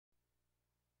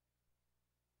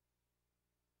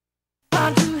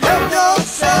Time to help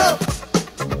yourself.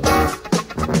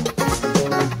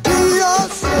 Be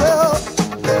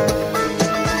yourself. Got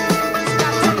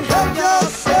to help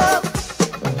yourself.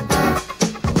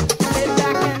 Get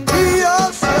back and be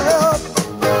yourself.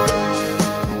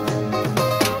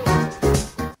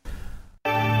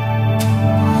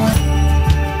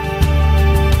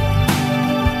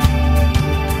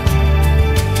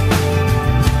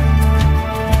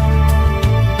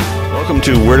 Welcome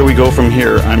to Where Do We Go From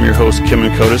Here? I'm your host,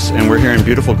 Kimon Kotos, and we're here in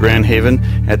beautiful Grand Haven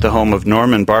at the home of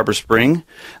Norm and Barbara Spring.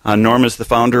 Norm is the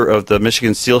founder of the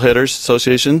Michigan Steelheaders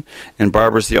Association, and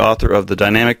Barbara is the author of The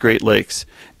Dynamic Great Lakes.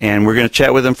 And we're going to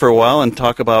chat with them for a while and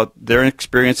talk about their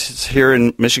experiences here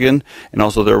in Michigan and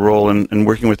also their role in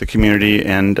working with the community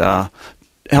and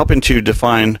helping to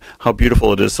define how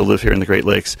beautiful it is to live here in the Great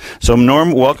Lakes. So,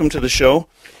 Norm, welcome to the show.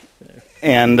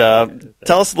 And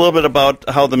tell us a little bit about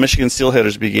how the Michigan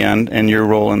Steelheaders began and your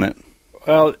role in it.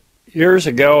 Well, years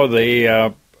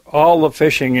ago, all the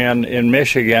fishing in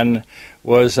Michigan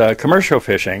was commercial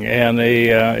fishing, and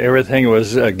everything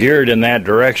was geared in that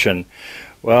direction.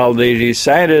 Well, they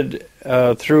decided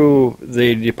through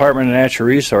the Department of Natural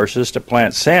Resources to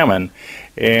plant salmon,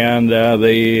 and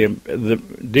the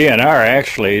DNR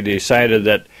actually decided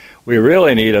that we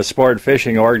really need a sport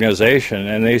fishing organization,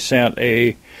 and they sent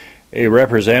a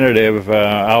representative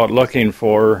out looking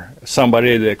for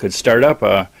somebody that could start up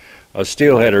a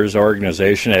steelheaders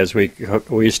organization, as we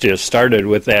just started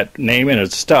with that name and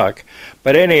it stuck.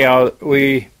 But anyhow,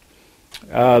 they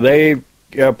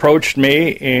approached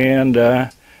me and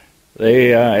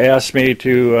they asked me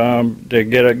to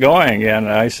get it going, and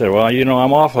I said, well,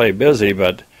 I'm awfully busy,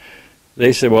 but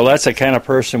they said, well, that's the kind of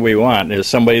person we want, is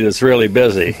somebody that's really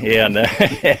busy. And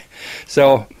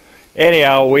so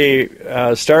anyhow, we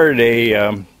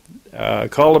started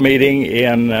called a meeting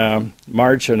in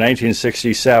March of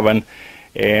 1967,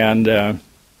 and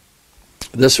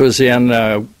this was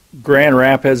in Grand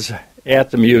Rapids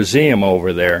at the museum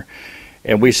over there.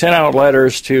 And we sent out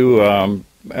letters to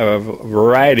a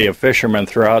variety of fishermen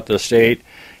throughout the state,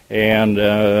 and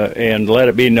let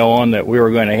it be known that we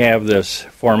were going to have this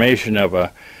formation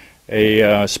of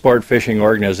a sport fishing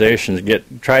organization to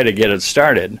try to get it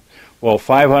started. Well,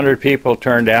 500 people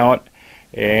turned out,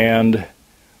 and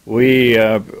we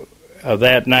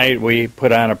that night we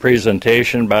put on a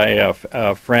presentation by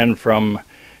a friend from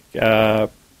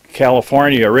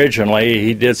California originally.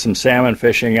 He did some salmon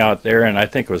fishing out there, and I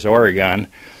think it was Oregon,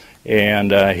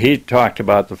 and he talked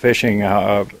about the fishing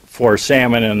for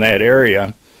salmon in that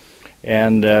area,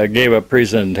 and gave a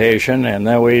presentation, and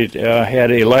then we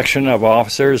had an election of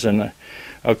officers, and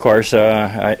of course,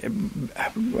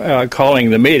 calling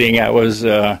the meeting, I was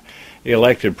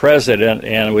elected president,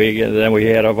 and then we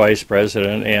had a vice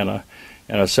president and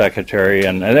a secretary,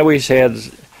 and then we had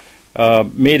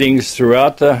meetings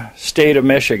throughout the state of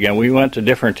Michigan. We went to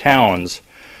different towns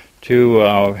to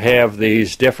have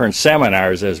these different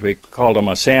seminars, as we called them,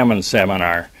 a salmon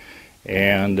seminar,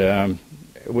 and I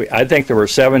think there were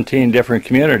 17 different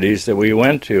communities that we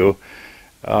went to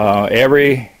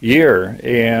every year,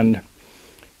 and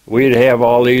we'd have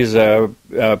all these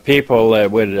people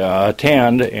that would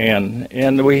attend,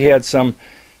 and we had some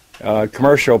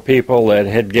commercial people that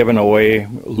had given away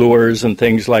lures and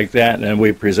things like that, and then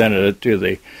we presented it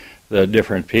to the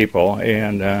different people.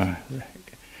 And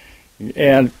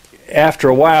after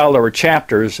a while, there were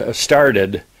chapters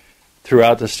started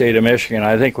throughout the state of Michigan.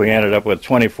 I think we ended up with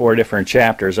 24 different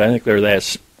chapters. I think there are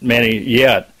that many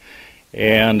yet.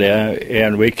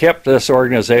 And we kept this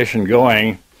organization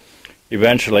going.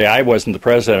 Eventually, I wasn't the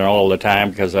president all the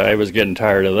time because I was getting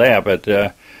tired of that, but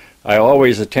I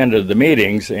always attended the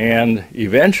meetings, and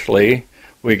eventually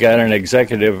we got an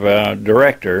executive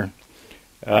director,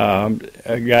 a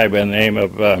guy by the name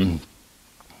of,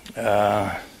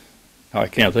 I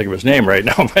can't think of his name right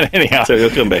now, but anyhow. So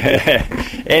he'll come back.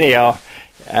 Anyhow,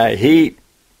 he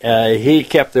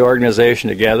kept the organization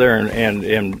together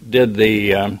and did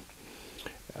the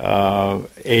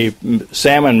a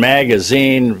salmon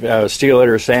magazine,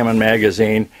 Steelheader Salmon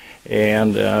magazine,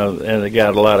 and they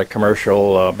got a lot of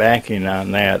commercial backing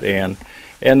on that, and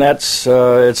that's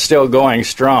it's still going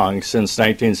strong since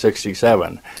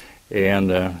 1967,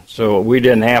 and so we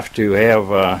didn't have to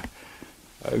have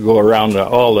go around to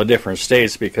all the different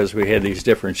states because we had these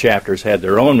different chapters had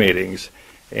their own meetings.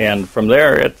 And from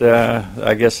there,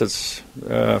 I guess it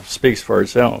speaks for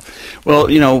itself. Well,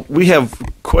 we have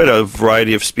quite a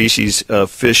variety of species of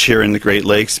fish here in the Great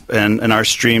Lakes, and our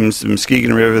streams, the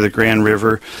Muskegon River, the Grand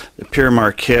River, the Pere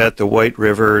Marquette, the White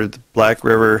River, the Black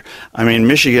River. I mean,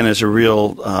 Michigan is a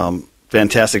real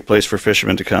fantastic place for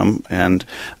fishermen to come. And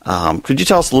could you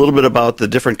tell us a little bit about the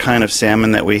different kind of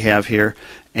salmon that we have here,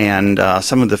 and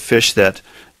some of the fish that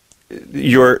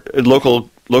your local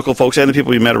folks and the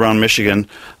people you met around Michigan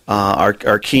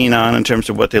are keen on in terms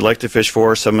of what they like to fish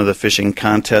for, some of the fishing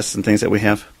contests and things that we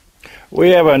have? We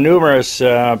have numerous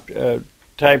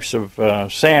types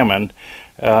of salmon,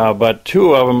 but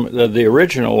two of them, the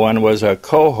original one was a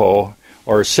coho,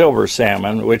 or silver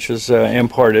salmon, which is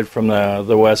imported from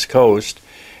the West Coast,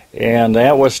 and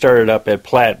that was started up at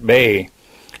Platte Bay.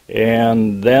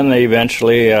 And then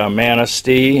eventually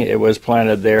Manistee, it was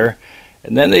planted there.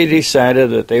 And then they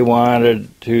decided that they wanted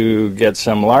to get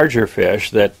some larger fish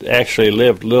that actually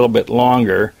lived a little bit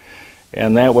longer,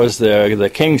 and that was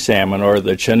the king salmon, or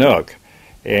the Chinook.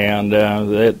 And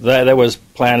that was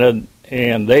planted,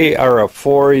 and they are a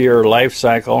 4-year life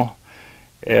cycle,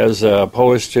 as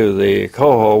opposed to the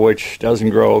coho, which doesn't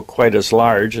grow quite as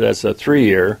large. That's a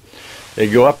 3-year.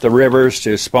 They go up the rivers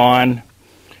to spawn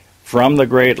from the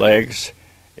Great Lakes,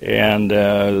 and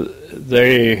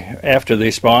after they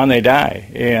spawn, they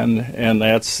die, and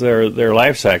that's their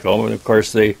life cycle. And of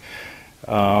course, the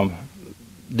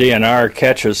DNR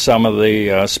catches some of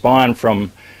the spawn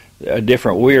from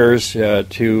different weirs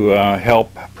to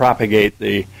help propagate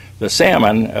the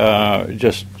salmon.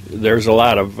 There's a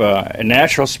lot of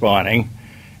natural spawning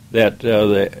that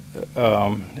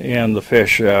and the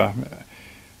fish are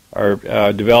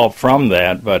developed from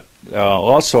that, but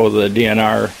also the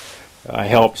DNR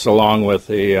helps along with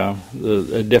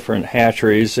the different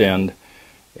hatcheries, and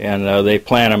they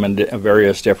plant them in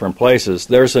various different places.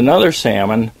 There's another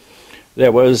salmon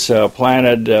that was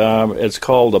planted. It's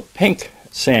called a pink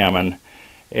salmon,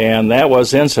 and that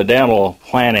was incidental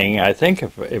planting, I think,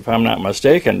 if I'm not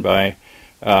mistaken, by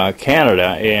Canada,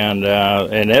 and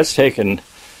that's taken.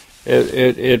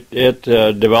 It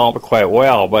developed quite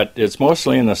well, but it's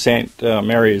mostly in the St.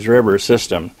 Mary's River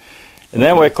system. And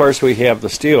then, of course, we have the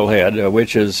steelhead,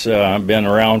 which has been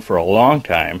around for a long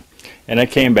time, and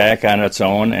it came back on its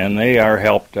own, and they are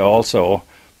helped also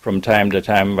from time to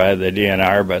time by the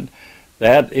DNR. But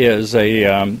that is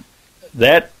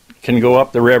that can go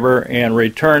up the river and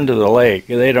return to the lake.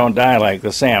 They don't die like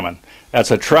the salmon. That's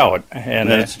a trout. And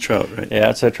that's a trout, right? Yeah,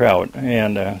 it's a trout,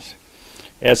 and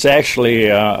it's actually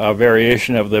a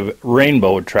variation of the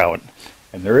rainbow trout.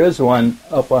 And there is one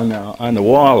up on the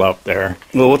wall up there.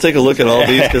 Well, we'll take a look at all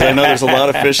these, because I know there's a lot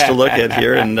of fish to look at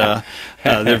here, and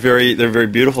they're very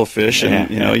beautiful fish, and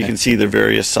you can see their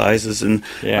various sizes. And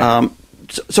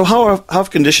so how have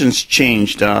conditions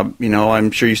changed?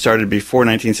 I'm sure you started before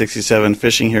 1967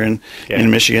 fishing here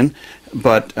in Michigan,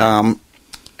 but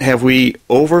have we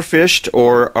overfished,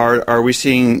 or are we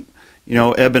seeing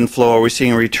ebb and flow? Are we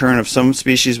seeing a return of some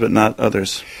species but not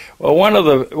others? Well, one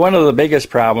of the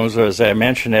biggest problems, as I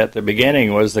mentioned at the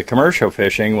beginning, was the commercial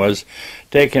fishing was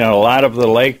taking a lot of the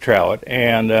lake trout,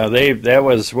 and that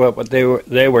was what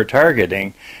they were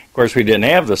targeting. Of course, we didn't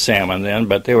have the salmon then,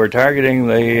 but they were targeting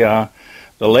the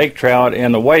lake trout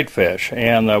and the whitefish.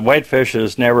 And the whitefish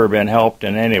has never been helped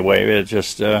in any way. It's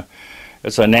just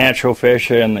it's a natural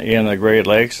fish in the Great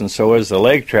Lakes, and so is the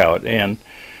lake trout.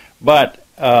 But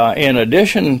in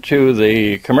addition to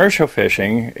the commercial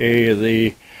fishing,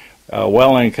 the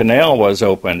Welland Canal was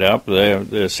opened up,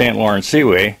 the St. Lawrence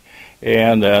Seaway,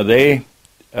 and the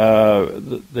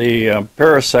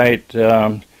parasite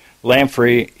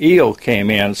lamprey eel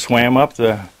came in, swam up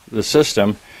the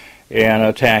system, and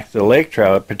attacked the lake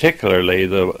trout, particularly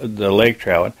the lake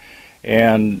trout.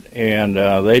 And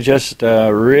they just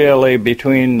really,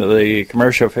 between the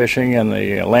commercial fishing and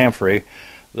the lamprey,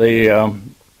 the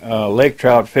lake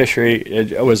trout fishery,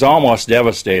 it was almost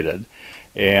devastated.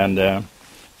 And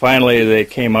finally they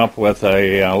came up with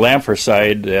a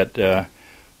lampricide that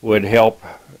would help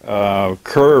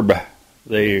curb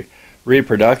the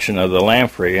reproduction of the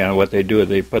lamprey. And what they do is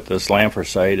they put this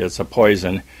lampricide, it's a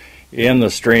poison, in the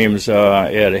streams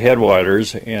at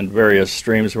headwaters and various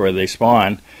streams where they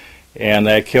spawn, and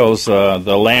that kills the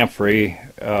lamprey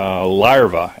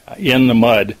larvae in the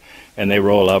mud, and they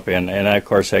roll up, and of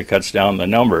course that cuts down the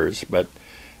numbers. But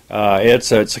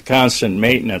it's a constant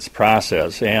maintenance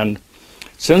process, and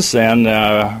since then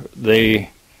the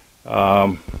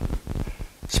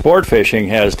sport fishing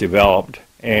has developed,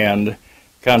 and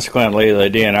consequently the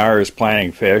DNR is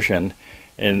planting fish, and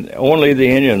only the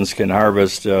Indians can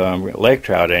harvest lake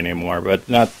trout anymore, but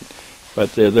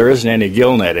there isn't any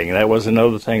gill netting. That was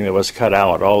another thing that was cut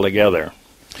out altogether.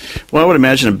 Well, I would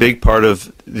imagine a big part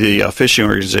of the fishing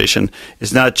organization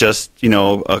is not just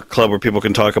a club where people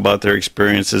can talk about their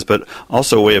experiences, but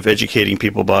also a way of educating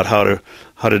people about how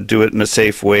to do it in a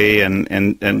safe way,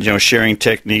 and sharing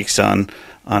techniques on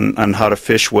on how to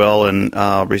fish well and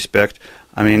respect.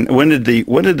 I mean, when did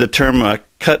the term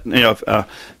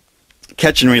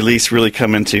catch and release really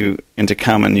come into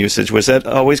common usage? Was that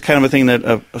always kind of a thing that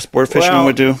a sport fisherman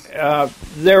would do?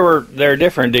 There are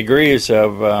different degrees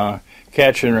of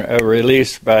catch and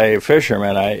release by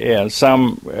fishermen. And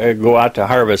some go out to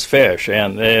harvest fish,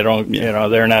 and they don't,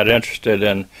 they're not interested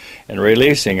in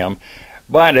releasing them.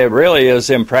 But it really is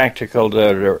impractical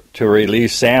to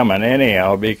release salmon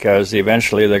anyhow, because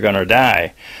eventually they're going to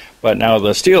die. But now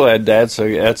the steelhead, that's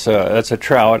a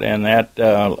trout, and that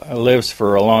lives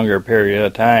for a longer period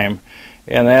of time.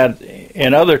 And that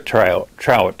in other trout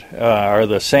are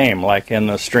the same. Like in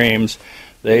the streams,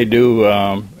 they do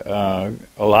a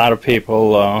lot of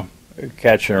people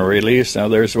catch and release. Now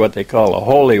there's what they call the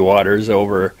holy waters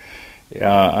over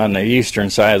on the eastern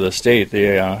side of the state,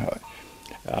 the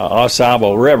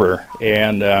Osable River,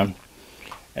 and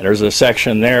there's a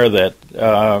section there that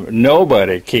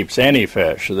nobody keeps any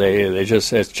fish.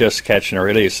 It's just catch and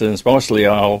release, and it's mostly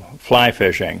all fly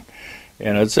fishing,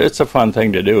 and it's a fun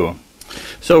thing to do.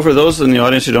 So for those in the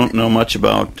audience who don't know much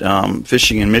about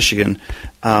fishing in Michigan,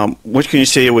 what can you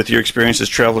say with your experiences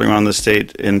traveling around the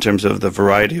state in terms of the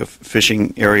variety of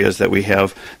fishing areas that we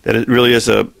have, that it really is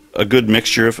a good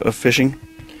mixture of fishing?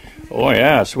 Oh,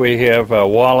 yes. We have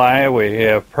walleye, we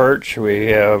have perch, we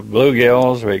have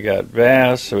bluegills, we got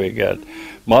bass, we got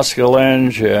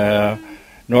muskellunge,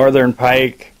 northern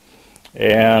pike,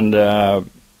 and a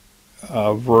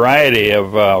variety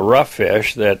of rough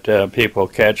fish that people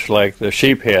catch, like the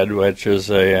sheephead, which is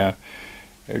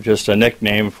just a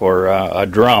nickname for a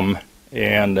drum.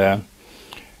 And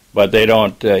but they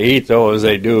don't eat those.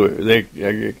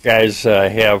 Guys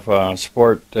have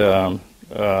sport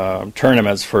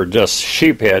tournaments for just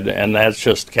sheephead, and that's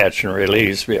just catch and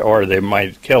release, or they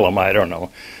might kill them, I don't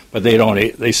know, but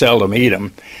they seldom eat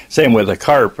them. Same with the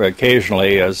carp.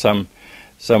 Occasionally some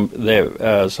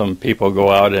people go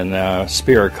out and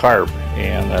spear carp,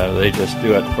 and they just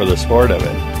do it for the sport of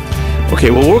it.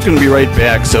 Okay, well, we're going to be right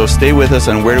back, so stay with us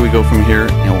on Where Do We Go From Here,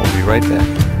 and we'll be right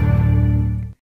back.